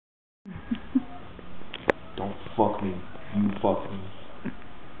fuck me. You fuck me.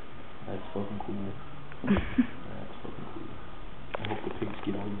 That's fucking cool. That's fucking cool. I hope the pigs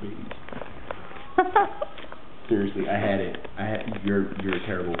get all your babies. Seriously, you're a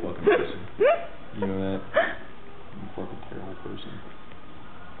terrible fucking person. You know that? You're a fucking terrible person.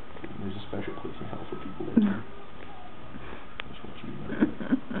 There's a special place in hell for people like you. I just want you to know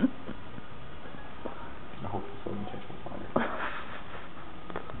that. I hope you fucking catch on fire.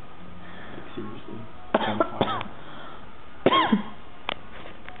 Like, seriously. On fire.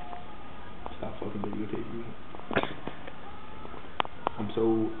 Stop fucking videotaping me. I'm so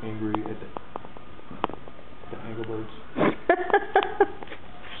angry at the Angry Birds.